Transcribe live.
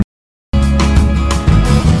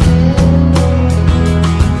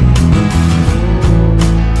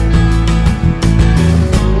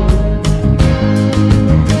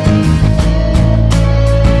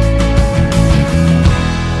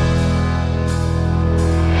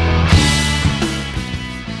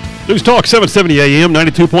News Talk 770 AM,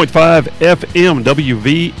 92.5 FM,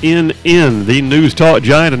 WVNN, the News Talk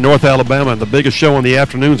giant in North Alabama. And the biggest show in the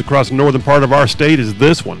afternoons across the northern part of our state is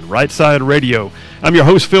this one, Right Side Radio. I'm your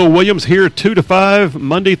host, Phil Williams, here 2 to 5,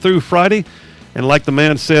 Monday through Friday. And like the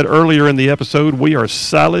man said earlier in the episode, we are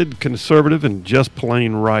solid, conservative, and just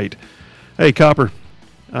plain right. Hey, Copper,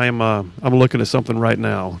 I'm looking at something right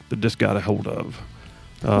now that just got a hold of.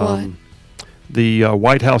 What? The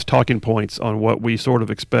White House talking points on what we sort of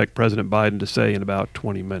expect President Biden to say in about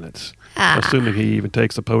 20 minutes, assuming he even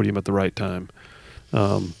takes the podium at the right time.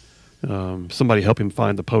 Somebody help him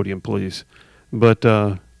find the podium, please. But,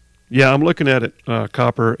 yeah, I'm looking at it,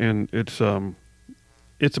 Copper, and it's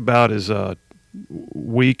about as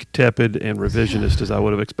weak, tepid, and revisionist as I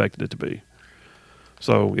would have expected it to be.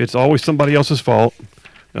 So it's always somebody else's fault.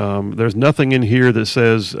 There's nothing in here that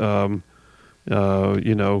says...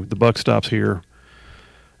 the buck stops here.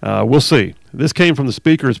 We'll see. This came from the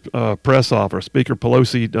Speaker's press office. Speaker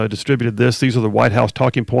Pelosi distributed this. These are the White House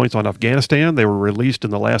talking points on Afghanistan. They were released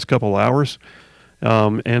in the last couple of hours.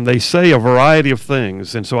 And they say a variety of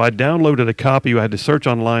things. And so I downloaded a copy. I had to search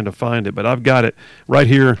online to find it, but I've got it right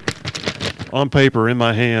here on paper in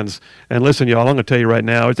my hands. And listen, y'all, I'm going to tell you right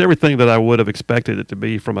now, it's everything that I would have expected it to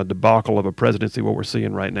be from a debacle of a presidency, what we're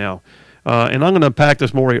seeing right now. And I'm going to unpack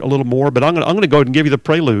this a little more, but I'm going to go ahead and give you the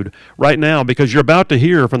prelude right now because you're about to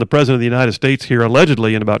hear from the President of the United States here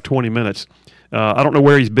allegedly in about 20 minutes. I don't know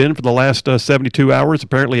where he's been for the last 72 hours,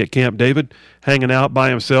 apparently at Camp David, hanging out by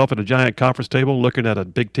himself at a giant conference table, looking at a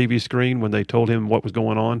big TV screen when they told him what was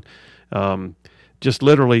going on. Just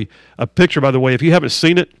literally a picture, by the way, if you haven't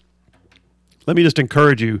seen it, let me just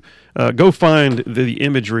encourage you, go find the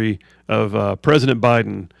imagery of President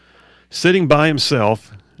Biden sitting by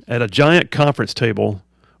himself at a giant conference table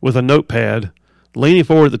with a notepad, leaning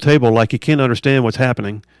forward at the table like he can't understand what's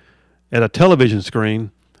happening, at a television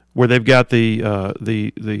screen where they've got the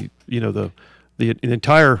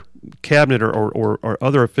entire cabinet or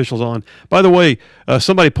other officials on. By the way,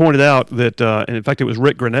 somebody pointed out that, and in fact it was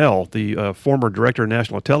Rick Grinnell, the former director of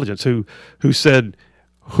national intelligence, who said,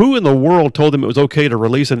 who in the world told them it was okay to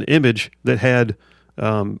release an image that had,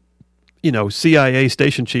 CIA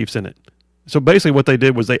station chiefs in it? So basically what they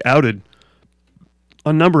did was they outed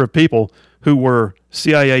a number of people who were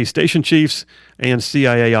CIA station chiefs and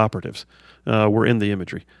CIA operatives were in the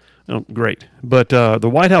imagery. Oh, great. But the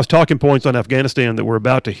White House talking points on Afghanistan that we're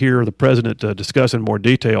about to hear the president discuss in more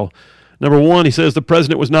detail. Number one, he says the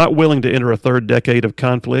president was not willing to enter a third decade of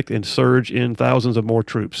conflict and surge in thousands of more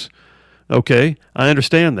troops. Okay, I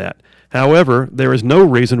understand that. However, there is no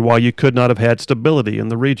reason why you could not have had stability in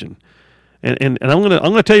the region. And I'm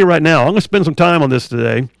gonna tell you right now, I'm gonna spend some time on this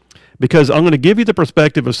today because I'm gonna give you the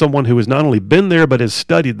perspective of someone who has not only been there but has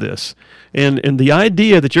studied this. And the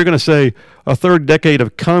idea that you're gonna say a third decade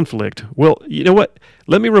of conflict, well, you know what?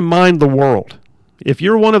 Let me remind the world. If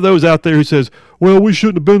you're one of those out there who says, well, we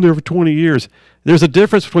shouldn't have been there for 20 years, there's a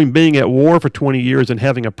difference between being at war for 20 years and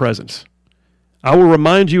having a presence. I will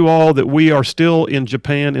remind you all that we are still in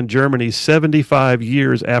Japan and Germany 75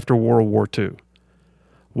 years after World War II.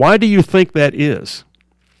 Why do you think that is?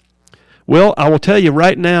 Well, I will tell you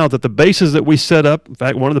right now that the bases that we set up, in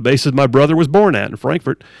fact, one of the bases my brother was born at in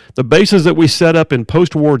Frankfurt, the bases that we set up in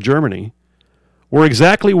post-war Germany were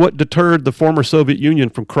exactly what deterred the former Soviet Union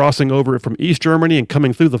from crossing over from East Germany and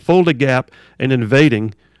coming through the Fulda Gap and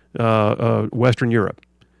invading Western Europe.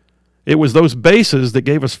 It was those bases that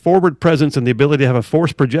gave us forward presence and the ability to have a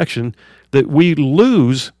force projection that we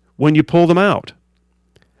lose when you pull them out.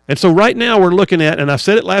 And so right now we're looking at, and I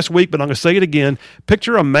said it last week, but I'm going to say it again,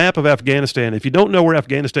 picture a map of Afghanistan. If you don't know where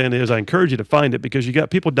Afghanistan is, I encourage you to find it because you got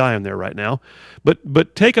people dying there right now.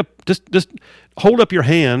 But take just hold up your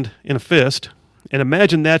hand in a fist and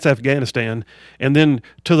imagine that's Afghanistan. And then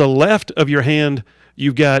to the left of your hand,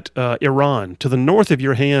 you've got Iran. To the north of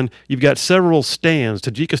your hand, you've got several stands,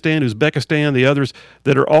 Tajikistan, Uzbekistan, the others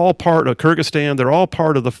that are all part of Kyrgyzstan. They're all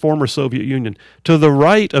part of the former Soviet Union. To the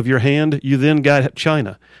right of your hand, you then got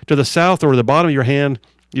China. To the south or the bottom of your hand,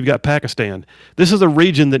 you've got Pakistan. This is a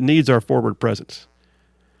region that needs our forward presence.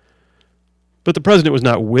 But the president was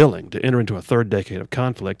not willing to enter into a third decade of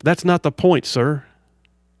conflict. That's not the point, sir.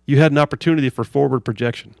 You had an opportunity for forward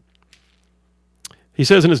projection. He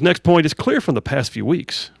says in his next point, it's clear from the past few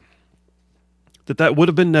weeks that would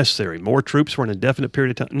have been necessary. More troops for an indefinite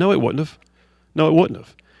period of time. No, it wouldn't have. No, it wouldn't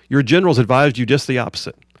have. Your generals advised you just the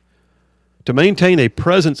opposite. To maintain a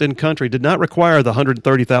presence in country did not require the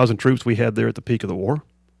 130,000 troops we had there at the peak of the war.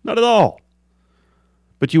 Not at all.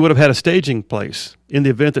 But you would have had a staging place in the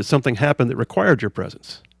event that something happened that required your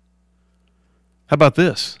presence. How about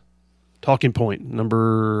this? Talking point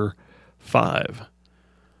number 5.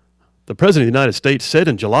 The President of the United States said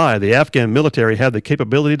in July the Afghan military had the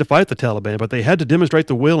capability to fight the Taliban, but they had to demonstrate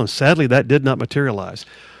the will, and sadly that did not materialize.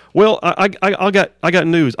 Well, I got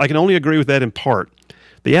news. I can only agree with that in part.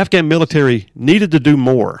 The Afghan military needed to do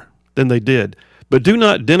more than they did, but do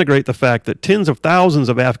not denigrate the fact that tens of thousands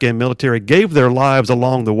of Afghan military gave their lives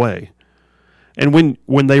along the way. And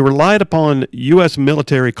when they relied upon U.S.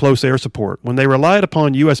 military close air support, when they relied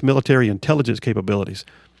upon U.S. military intelligence capabilities,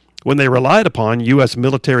 when they relied upon U.S.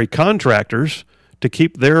 military contractors to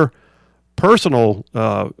keep their personal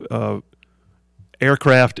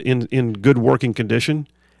aircraft in good working condition,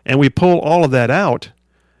 and we pull all of that out,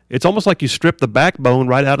 it's almost like you strip the backbone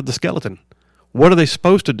right out of the skeleton. What are they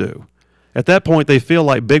supposed to do? At that point, they feel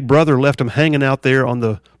like Big Brother left them hanging out there on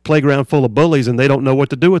the playground full of bullies, and they don't know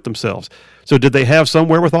what to do with themselves. So did they have some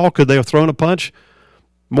wherewithal? Could they have thrown a punch?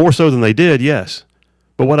 More so than they did, yes.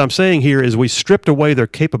 But what I'm saying here is we stripped away their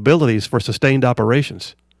capabilities for sustained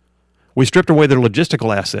operations. We stripped away their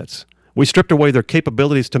logistical assets. We stripped away their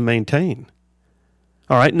capabilities to maintain.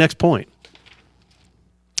 All right, next point.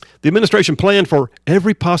 The administration planned for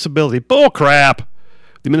every possibility. Bull crap!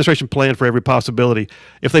 The administration planned for every possibility.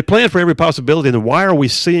 If they planned for every possibility, then why are we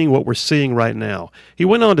seeing what we're seeing right now? He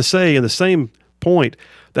went on to say in the same point,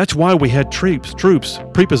 that's why we had troops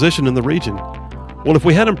pre-positioned in the region. Well, if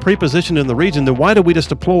we had them pre-positioned in the region, then why did we just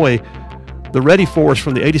deploy the Ready Force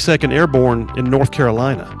from the 82nd Airborne in North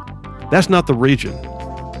Carolina? That's not the region.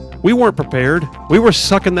 We weren't prepared. We were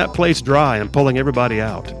sucking that place dry and pulling everybody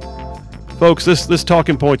out. Folks, this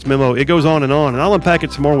talking points memo, it goes on, and I'll unpack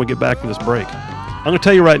it some more when we get back from this break. I'm going to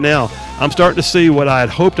tell you right now, I'm starting to see what I had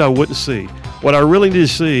hoped I wouldn't see. What I really need to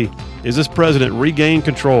see is this president regain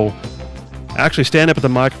control, actually stand up at the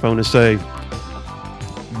microphone and say,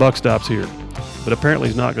 buck stops here. But apparently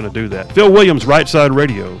he's not going to do that. Phil Williams, Right Side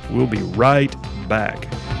Radio. We'll be right back.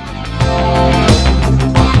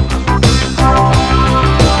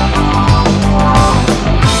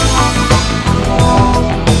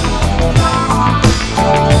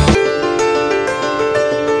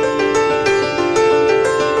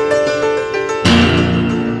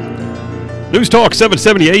 News Talk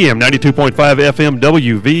 770 AM, 92.5 FM,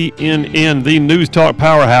 WVNN, the News Talk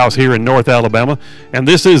powerhouse here in North Alabama. And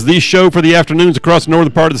this is the show for the afternoons across the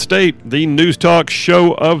northern part of the state, the News Talk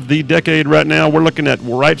show of the decade right now. We're looking at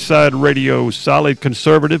Right Side Radio, solid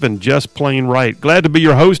conservative and just plain right. Glad to be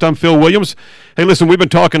your host. I'm Phil Williams. Hey, listen, we've been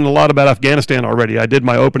talking a lot about Afghanistan already. I did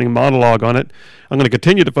my opening monologue on it. I'm going to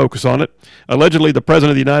continue to focus on it. Allegedly, the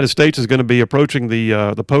President of the United States is going to be approaching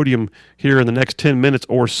the podium here in the next 10 minutes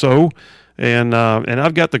or so. And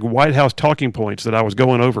I've got the White House talking points that I was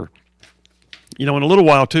going over. You know, in a little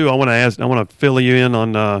while too, I want to fill you in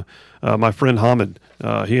on my friend Hamid.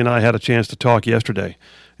 He and I had a chance to talk yesterday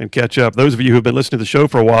and catch up. Those of you who have been listening to the show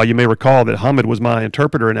for a while, you may recall that Hamid was my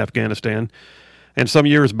interpreter in Afghanistan. And some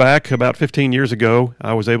years back, about 15 years ago,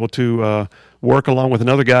 I was able to work along with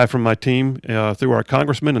another guy from my team through our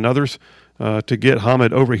congressman and others to get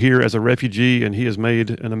Hamid over here as a refugee, and he has made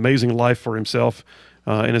an amazing life for himself.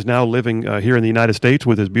 And is now living here in the United States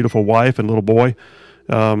with his beautiful wife and little boy.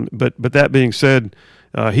 But that being said,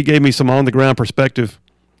 he gave me some on-the-ground perspective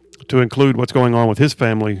to include what's going on with his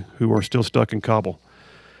family who are still stuck in Kabul.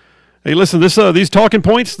 Hey, listen, these talking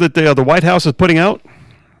points that the White House is putting out,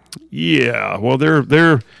 yeah, well,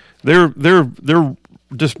 they're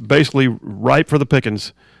just basically ripe for the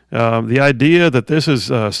pickings. The idea that this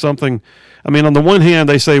is something, I mean, on the one hand,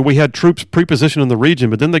 they say we had troops pre-positioned in the region,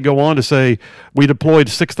 but then they go on to say we deployed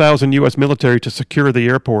 6,000 U.S. military to secure the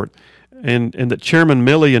airport, and that Chairman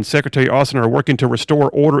Milley and Secretary Austin are working to restore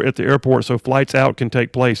order at the airport so flights out can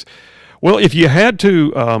take place. Well, if you had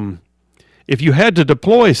to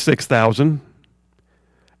deploy 6,000,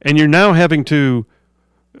 and you're now having to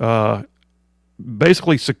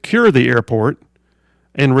basically secure the airport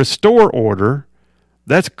and restore order,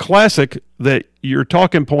 that's classic that your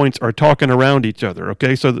talking points are talking around each other,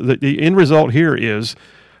 okay? So the end result here is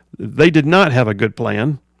they did not have a good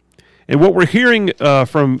plan. And what we're hearing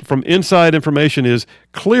from inside information is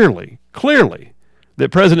clearly that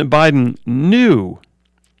President Biden knew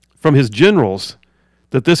from his generals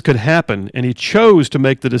that this could happen, and he chose to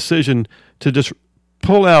make the decision to just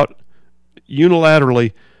pull out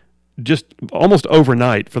unilaterally just almost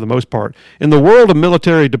overnight for the most part. In the world of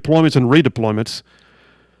military deployments and redeployments,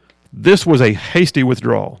 this was a hasty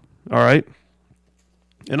withdrawal, all right?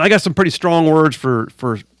 And I got some pretty strong words for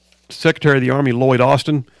Secretary of the Army Lloyd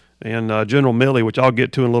Austin and General Milley, which I'll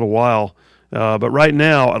get to in a little while. But right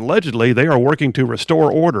now, allegedly, they are working to restore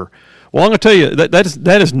order. Well, I'm going to tell you,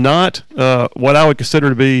 that is not what I would consider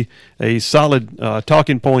to be a solid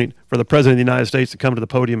talking point for the President of the United States to come to the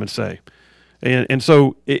podium and say. And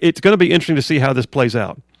so it's going to be interesting to see how this plays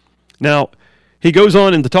out. Now, he goes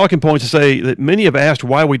on in the talking points to say that many have asked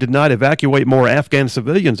why we did not evacuate more Afghan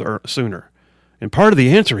civilians sooner. And part of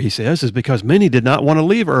the answer, he says, is because many did not want to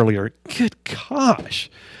leave earlier. Good gosh.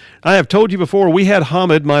 I have told you before, we had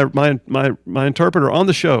Hamid, my interpreter, on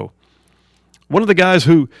the show. One of the guys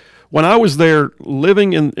who, when I was there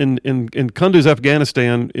living in Kunduz,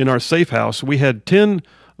 Afghanistan, in our safe house, we had 10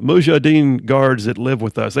 Mujahideen guards that lived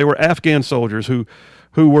with us. They were Afghan soldiers who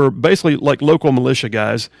were basically like local militia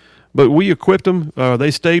guys. But we equipped them.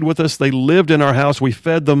 They stayed with us. They lived in our house. We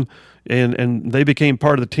fed them, and they became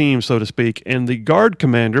part of the team, so to speak. And the guard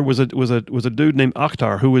commander was a dude named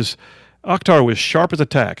Akhtar, Akhtar was sharp as a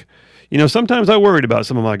tack. You know, sometimes I worried about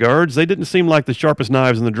some of my guards. They didn't seem like the sharpest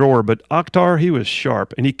knives in the drawer, but Akhtar, he was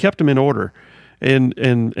sharp, and he kept them in order, and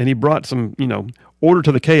he brought some, order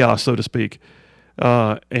to the chaos, so to speak.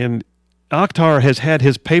 And Akhtar has had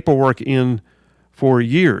his paperwork in for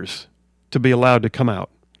years to be allowed to come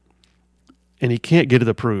out, and he can't get it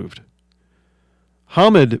approved.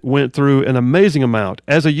 Hamid went through an amazing amount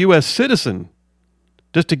as a U.S. citizen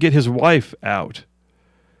just to get his wife out.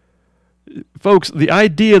 Folks, the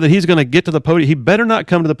idea that he's going to get to the podium, he better not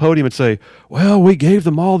come to the podium and say, well, we gave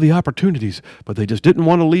them all the opportunities, but they just didn't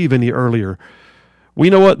want to leave any earlier. Well,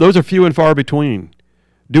 you know what? Those are few and far between.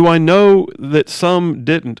 Do I know that some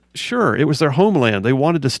didn't? Sure, it was their homeland. They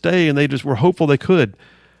wanted to stay, and they just were hopeful they could.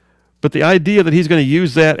 But the idea that he's going to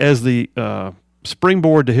use that as the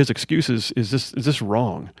springboard to his excuses is just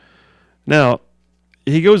wrong. Now,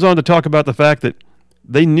 he goes on to talk about the fact that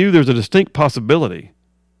they knew there was a distinct possibility,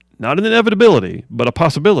 not an inevitability, but a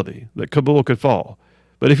possibility that Kabul could fall.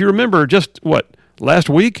 But if you remember, last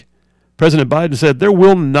week, President Biden said there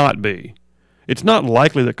will not be. It's not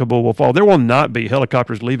likely that Kabul will fall. There will not be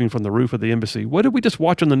helicopters leaving from the roof of the embassy. What did we just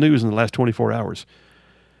watch on the news in the last 24 hours?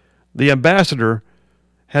 The ambassador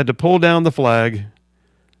had to pull down the flag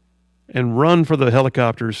and run for the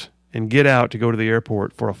helicopters and get out to go to the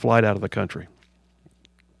airport for a flight out of the country.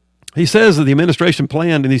 He says that the administration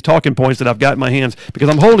planned in these talking points that I've got in my hands, because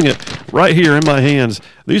I'm holding it right here in my hands.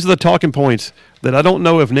 These are the talking points that I don't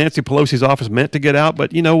know if Nancy Pelosi's office meant to get out,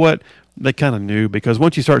 but you know what? They kind of knew, because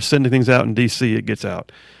once you start sending things out in D.C., it gets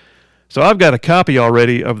out. So I've got a copy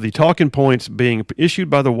already of the talking points being issued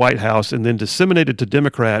by the White House and then disseminated to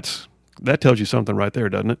Democrats. That tells you something right there,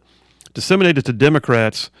 doesn't it? Disseminated to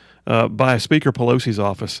Democrats by Speaker Pelosi's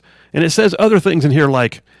office. And it says other things in here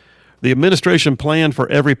like, the administration planned for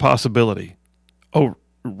every possibility. Oh,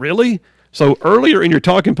 really? So earlier in your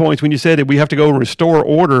talking points, when you said that we have to go and restore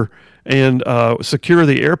order and secure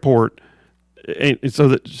the airport so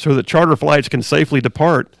that charter flights can safely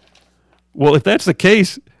depart, well, if that's the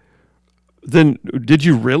case, then did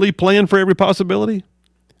you really plan for every possibility?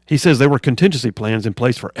 He says there were contingency plans in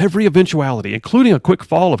place for every eventuality, including a quick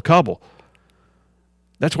fall of Kabul.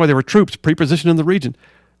 That's why there were troops pre-positioned in the region.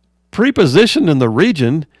 Pre-positioned in the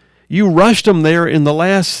region? You rushed them there in the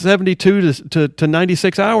last 72 to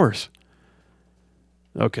 96 hours.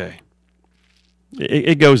 Okay.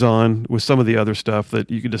 It goes on with some of the other stuff that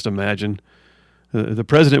you can just imagine. The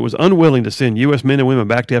president was unwilling to send U.S. men and women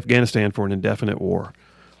back to Afghanistan for an indefinite war.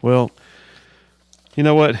 Well, you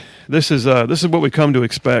know what? This is what we come to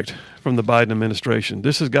expect from the Biden administration.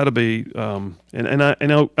 This has got to be, I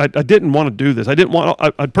didn't want to do this. I didn't want.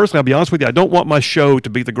 I personally, I'll be honest with you. I don't want my show to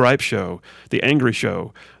be the gripe show, the angry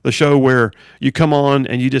show, the show where you come on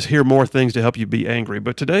and you just hear more things to help you be angry.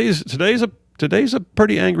 But today's a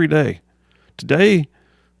pretty angry day. Today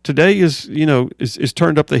is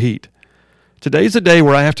turned up the heat. Today's a day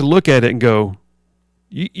where I have to look at it and go,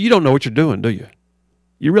 you don't know what you're doing, do you?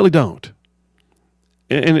 You really don't.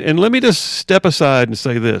 And let me just step aside and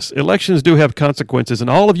say this. Elections do have consequences, and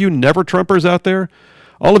all of you never-Trumpers out there,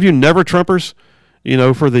 all of you never-Trumpers,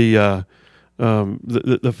 for the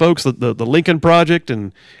folks, the Lincoln Project,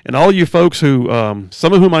 and all you folks who,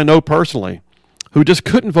 some of whom I know personally, who just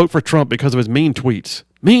couldn't vote for Trump because of his mean tweets.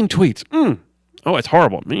 Mean tweets. Oh, it's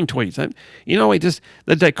horrible. Mean tweets.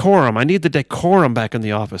 The decorum. I need the decorum back in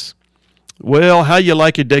the office. Well, how you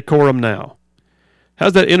like your decorum now?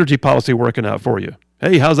 How's that energy policy working out for you?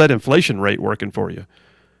 Hey, how's that inflation rate working for you?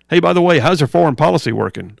 Hey, by the way, how's your foreign policy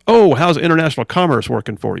working? Oh, how's international commerce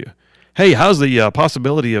working for you? Hey, how's the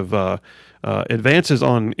possibility of advances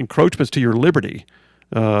on encroachments to your liberty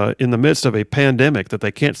in the midst of a pandemic that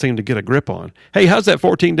they can't seem to get a grip on? Hey, how's that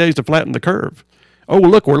 14 days to flatten the curve? Oh,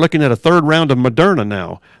 look, we're looking at a third round of Moderna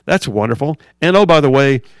now. That's wonderful. And oh, by the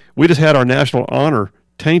way, we just had our national honor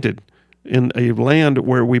tainted in a land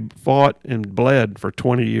where we fought and bled for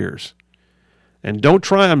 20 years. And don't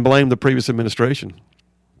try and blame the previous administration.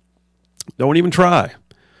 Don't even try.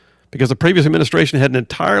 because the previous administration had an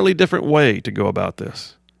entirely different way to go about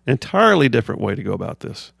this. Entirely different way to go about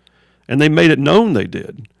this. And they made it known they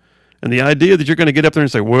did. And the idea that you're going to get up there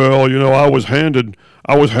and say, well, you know, I was handed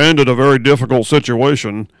a very difficult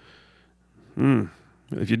situation.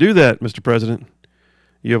 If you do that, Mr. President,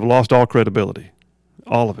 you have lost all credibility.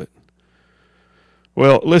 All of it.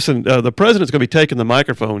 Well, listen, the president's going to be taking the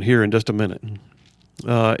microphone here in just a minute.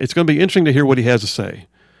 It's going to be interesting to hear what he has to say.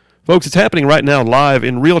 Folks, it's happening right now live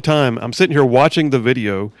in real time. I'm sitting here watching the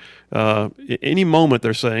video. Any moment,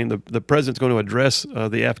 they're saying, the president's going to address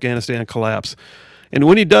the Afghanistan collapse. And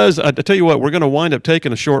when he does, I tell you what, we're going to wind up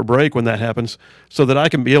taking a short break when that happens so that I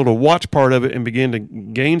can be able to watch part of it and begin to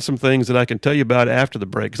gain some things that I can tell you about after the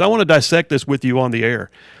break. Because I want to dissect this with you on the air.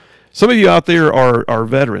 Some of you out there are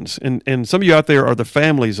veterans, and some of you out there are the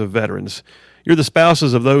families of veterans. You're the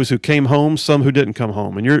spouses of those who came home, some who didn't come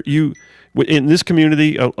home. And you in this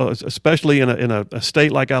community, especially in a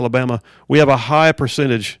state like Alabama, we have a high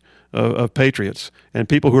percentage of patriots and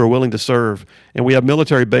people who are willing to serve. And we have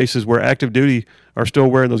military bases where active duty are still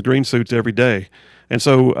wearing those green suits every day. And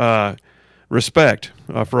so respect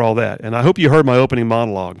for all that. And I hope you heard my opening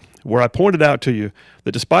monologue where I pointed out to you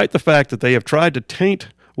that despite the fact that they have tried to taint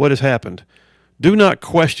what has happened, do not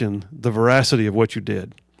question the veracity of what you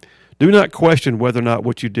did. Do not question whether or not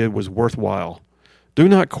what you did was worthwhile. Do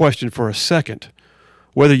not question for a second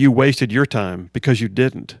whether you wasted your time, because you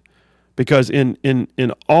didn't. Because in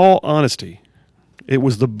all honesty, it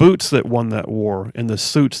was the boots that won that war and the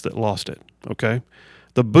suits that lost it, okay?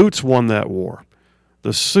 The boots won that war.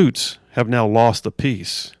 The suits have now lost the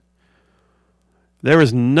peace. There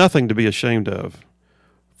is nothing to be ashamed of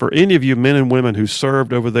for any of you men and women who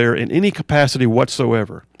served over there in any capacity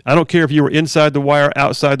whatsoever. I don't care if you were inside the wire,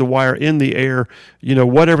 outside the wire, in the air,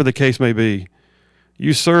 whatever the case may be.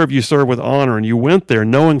 You serve with honor, and you went there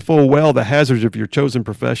knowing full well the hazards of your chosen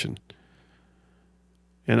profession.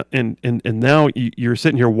 And now you're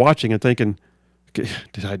sitting here watching and thinking,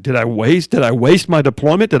 did I waste my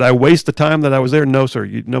deployment? Did I waste the time that I was there? No, sir.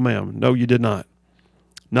 No, ma'am. No, you did not.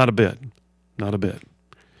 Not a bit. Not a bit.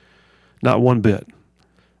 Not one bit.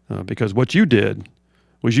 Because what you did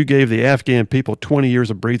was you gave the Afghan people 20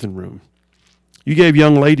 years of breathing room. You gave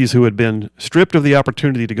young ladies who had been stripped of the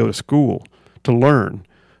opportunity to go to school, to learn,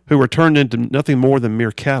 who were turned into nothing more than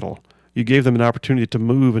mere cattle. You gave them an opportunity to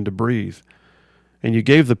move and to breathe. And you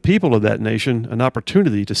gave the people of that nation an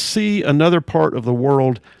opportunity to see another part of the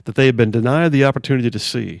world that they had been denied the opportunity to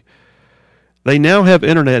see. They now have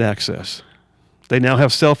internet access. They now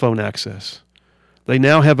have cell phone access. They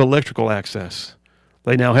now have electrical access.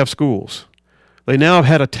 They now have schools. They now have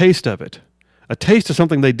had a taste of it, a taste of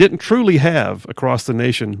something they didn't truly have across the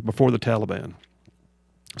nation before the Taliban.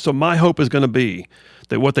 So my hope is going to be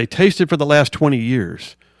that what they tasted for the last 20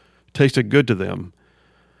 years tasted good to them,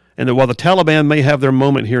 and that while the Taliban may have their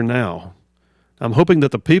moment here now, I'm hoping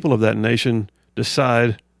that the people of that nation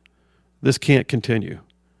decide this can't continue,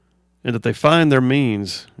 and that they find their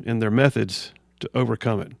means and their methods to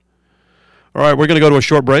overcome it. All right, we're going to go to a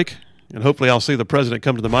short break. And hopefully I'll see the president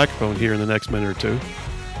come to the microphone here in the next minute or two.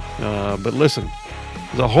 But listen,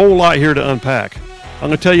 there's a whole lot here to unpack. I'm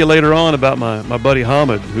going to tell you later on about my buddy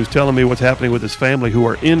Hamid, who's telling me what's happening with his family who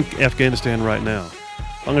are in Afghanistan right now.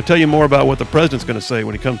 I'm going to tell you more about what the president's going to say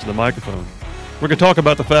when he comes to the microphone. We're going to talk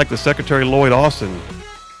about the fact that Secretary Lloyd Austin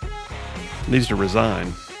needs to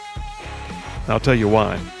resign. I'll tell you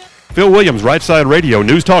why. Phil Williams, Right Side Radio,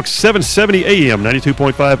 News Talk 770 AM,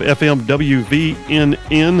 92.5 FM,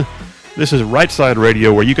 WVNN. This is Right Side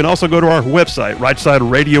Radio, where you can also go to our website,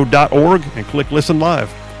 rightsideradio.org, and click Listen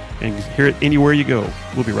Live and hear it anywhere you go.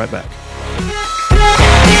 We'll be right back.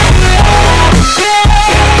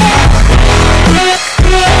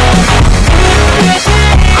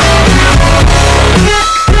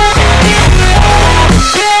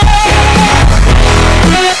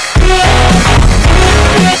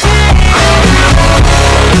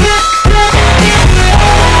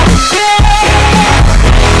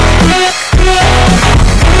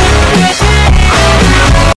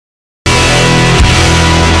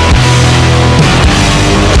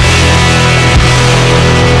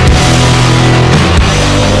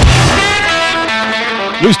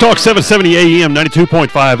 News Talk 770 AM, 92.5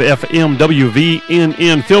 FM,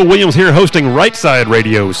 WVNN. Phil Williams here hosting Right Side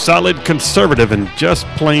Radio, solid, conservative, and just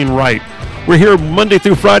plain right. We're here Monday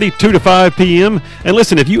through Friday, 2 to 5 p.m. And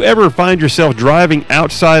listen, if you ever find yourself driving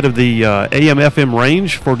outside of the AM-FM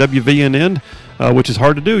range for WVNN, which is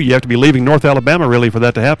hard to do, you have to be leaving North Alabama, really, for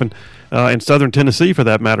that to happen, and southern Tennessee, for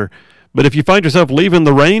that matter. But if you find yourself leaving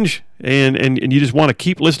the range and you just want to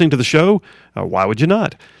keep listening to the show, why would you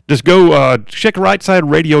not? Just go check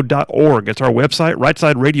rightsideradio.org. It's our website,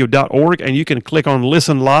 rightsideradio.org, and you can click on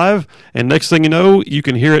Listen Live, and next thing you know, you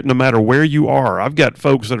can hear it no matter where you are. I've got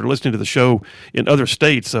folks that are listening to the show in other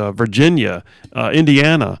states, Virginia,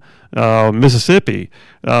 Indiana, Mississippi,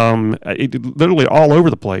 literally all over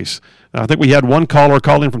the place. I think we had one caller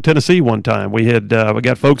call in from Tennessee one time. We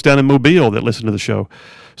got folks down in Mobile that listen to the show.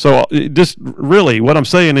 So just really what I'm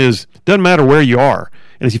saying is, doesn't matter where you are.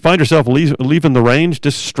 And if you find yourself leaving the range,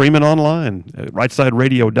 just stream it online at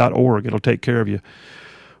rightsideradio.org. It'll take care of you.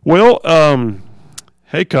 Well,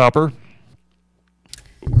 hey, Copper.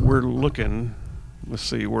 We're looking. Let's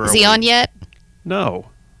see. Where is he on yet? No,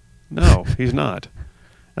 he's not.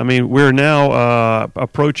 I mean, we're now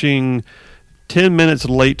approaching 10 minutes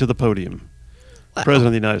late to the podium. Wow. President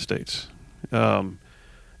of the United States. I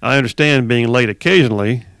understand being late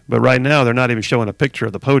occasionally, but right now they're not even showing a picture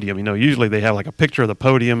of the podium. You know, usually they have like a picture of the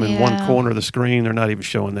podium in one corner of the screen. They're not even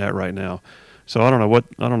showing that right now. So I don't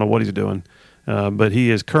know what he's doing. But he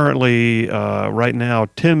is currently right now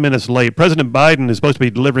 10 minutes late. President Biden is supposed to be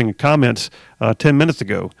delivering comments 10 minutes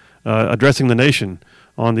ago, addressing the nation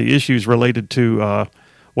on the issues related to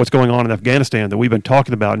what's going on in Afghanistan that we've been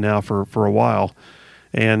talking about now for a while.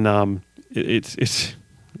 And it's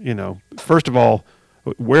you know, first of all,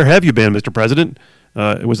 where have you been, Mr. President?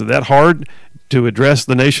 Was it that hard to address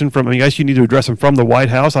the nation from? I mean, I guess you need to address them from the White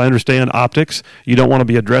House. I understand optics. You don't want to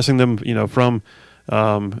be addressing them, you know, from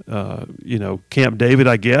you know, Camp David,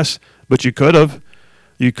 I guess. But you could have.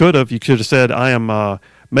 You should have said, I am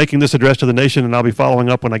making this address to the nation, and I'll be following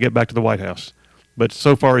up when I get back to the White House. But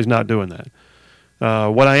so far, he's not doing that.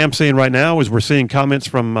 What I am seeing right now is we're seeing comments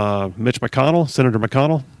from Mitch McConnell, Senator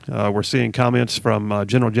McConnell. We're seeing comments from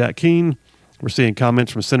General Jack Keane. We're seeing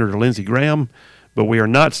comments from Senator Lindsey Graham. But we are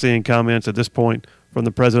not seeing comments at this point from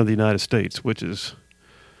the President of the United States, which is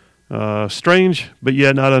strange, but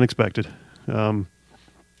yet not unexpected. And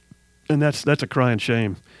that's a crying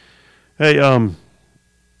shame. Hey,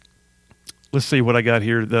 let's see what I got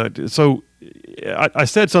here. So I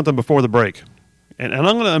said something before the break, and I'm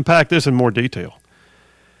going to unpack this in more detail.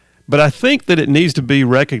 But I think that it needs to be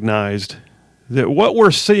recognized that what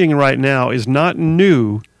we're seeing right now is not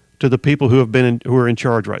new to the people who are in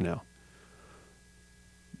charge right now.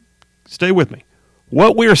 Stay with me.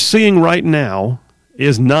 What we're seeing right now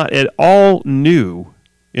is not at all new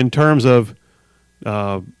in terms of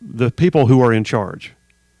the people who are in charge.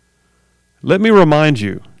 Let me remind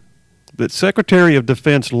you that Secretary of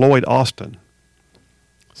Defense Lloyd Austin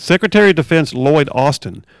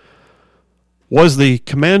was the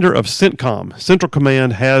commander of CENTCOM. Central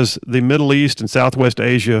Command has the Middle East and Southwest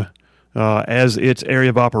Asia as its area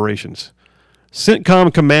of operations.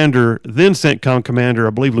 CENTCOM commander, I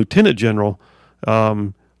believe Lieutenant General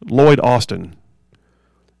Lloyd Austin,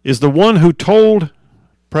 is the one who told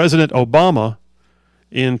President Obama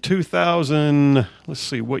in 2000, let's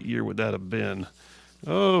see, what year would that have been?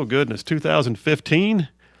 Oh, goodness, 2015?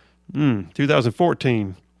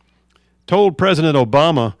 2014. Told President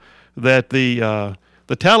Obama that the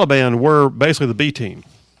Taliban were basically the B team.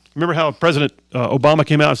 Remember how President Obama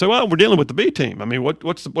came out and said, "Well, we're dealing with the B team. I mean,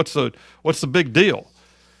 what's the big deal?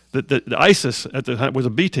 That ISIS at the time was a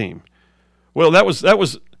B team." Well, that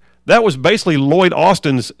was basically Lloyd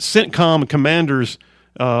Austin's CENTCOM commander's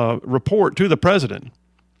report to the president.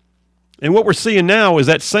 And what we're seeing now is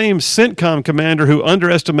that same CENTCOM commander who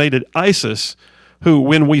underestimated ISIS, who,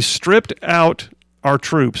 when we stripped out our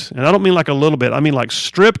troops, and I don't mean like a little bit, I mean like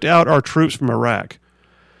stripped out our troops from Iraq.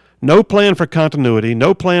 No plan for continuity,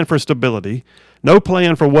 no plan for stability, no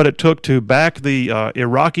plan for what it took to back the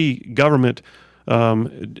Iraqi government,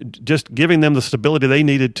 just giving them the stability they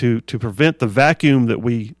needed to prevent the vacuum that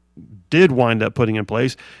we did wind up putting in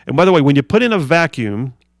place. And by the way, when you put in a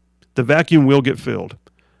vacuum, the vacuum will get filled.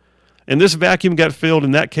 And this vacuum got filled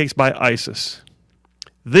in that case by ISIS.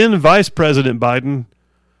 Then Vice President Biden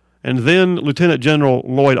and then Lieutenant General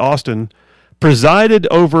Lloyd Austin presided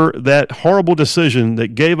over that horrible decision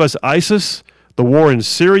that gave us ISIS, the war in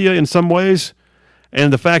Syria in some ways,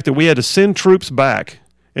 and the fact that we had to send troops back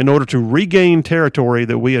in order to regain territory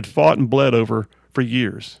that we had fought and bled over for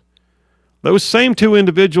years. Those same two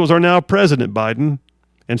individuals are now President Biden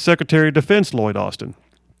and Secretary of Defense Lloyd Austin,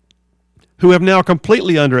 who have now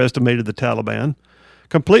completely underestimated the Taliban,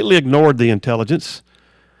 completely ignored the intelligence,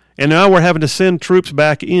 and now we're having to send troops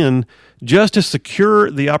back in just to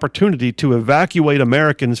secure the opportunity to evacuate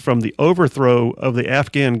Americans from the overthrow of the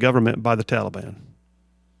Afghan government by the Taliban.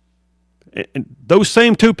 And those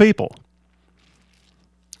same two people.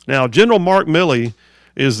 Now, General Mark Milley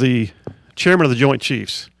is the chairman of the Joint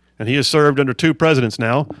Chiefs. And he has served under two presidents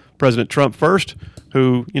now. President Trump first,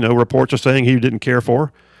 who, reports are saying he didn't care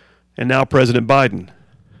for, and now President Biden.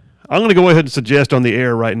 I'm going to go ahead and suggest on the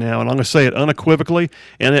air right now, and I'm going to say it unequivocally,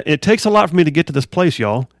 and it takes a lot for me to get to this place,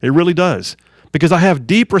 y'all. It really does. Because I have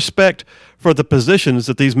deep respect for the positions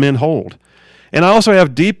that these men hold. And I also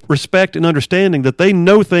have deep respect and understanding that they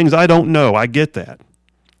know things I don't know. I get that.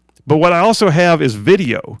 But what I also have is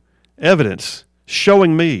video, evidence,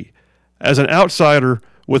 showing me, as an outsider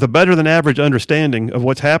with a better than average understanding of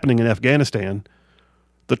what's happening in Afghanistan,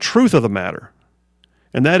 the truth of the matter.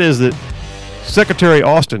 And that is that Secretary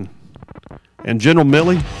Austin and General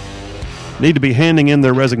Milley need to be handing in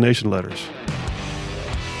their resignation letters.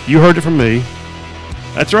 You heard it from me.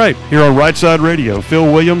 That's right, here on Right Side Radio. Phil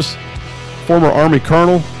Williams, former Army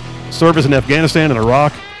colonel, service in Afghanistan and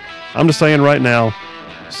Iraq. I'm just saying right now,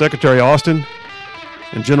 Secretary Austin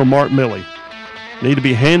and General Mark Milley need to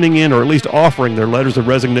be handing in, or at least offering, their letters of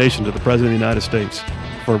resignation to the President of the United States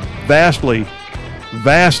for vastly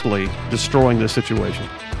destroying this situation.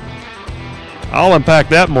 I'll unpack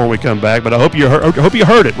that more when we come back, but I hope you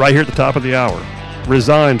heard it right here at the top of the hour.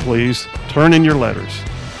 Resign, please. Turn in your letters.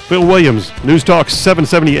 Phil Williams, News Talk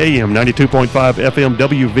 770 AM, 92.5 FM,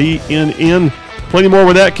 WVNN. Plenty more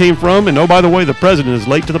where that came from. And oh, by the way, the president is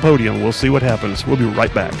late to the podium. We'll see what happens. We'll be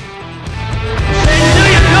right back.